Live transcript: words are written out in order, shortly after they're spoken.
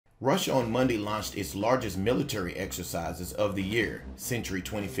Russia on Monday launched its largest military exercises of the year, Century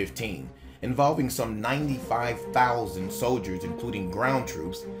 2015, involving some 95,000 soldiers including ground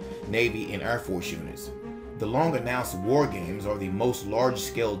troops, Navy, and Air Force units. The long-announced war games are the most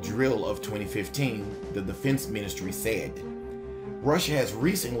large-scale drill of 2015, the Defense Ministry said. Russia has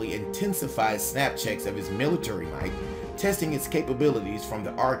recently intensified snap checks of its military might, testing its capabilities from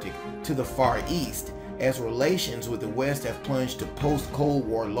the Arctic to the Far East, as relations with the West have plunged to post-Cold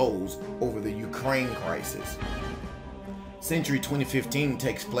War lows over the Ukraine crisis. Century 2015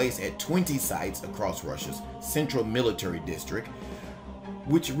 takes place at 20 sites across Russia's central military district,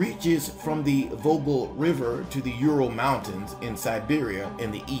 which reaches from the Volga River to the Ural Mountains in Siberia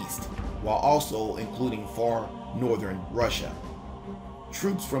in the east, while also including far northern Russia.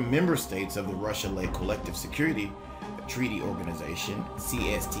 Troops from member states of the Russia-led Collective Security Treaty Organization,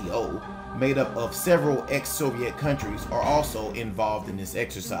 CSTO, made up of several ex-Soviet countries, are also involved in this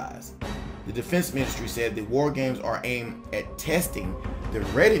exercise. The Defense Ministry said the war games are aimed at testing the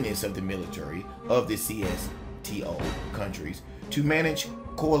readiness of the military of the CSTO countries to manage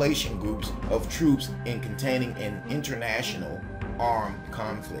coalition groups of troops in containing an international armed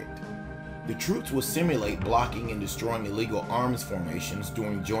conflict. The troops will simulate blocking and destroying illegal arms formations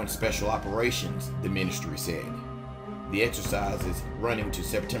during joint special operations, the ministry said. The exercises, running to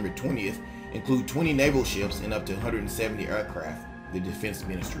September 20th, include 20 naval ships and up to 170 aircraft, the Defense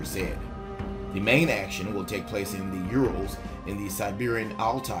Ministry said. The main action will take place in the Urals, in the Siberian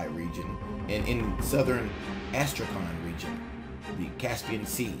Altai region, and in southern Astrakhan region, the Caspian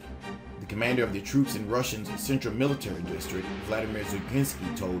Sea. The commander of the troops in Russia's Central Military District, Vladimir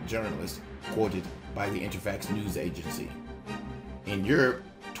Zhukinsky, told journalists, quoted by the Interfax news agency. In Europe,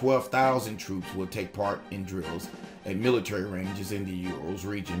 12,000 troops will take part in drills at military ranges in the Urals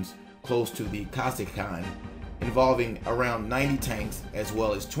regions close to the Kazakhstan, involving around 90 tanks as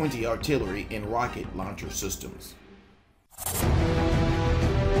well as 20 artillery and rocket launcher systems.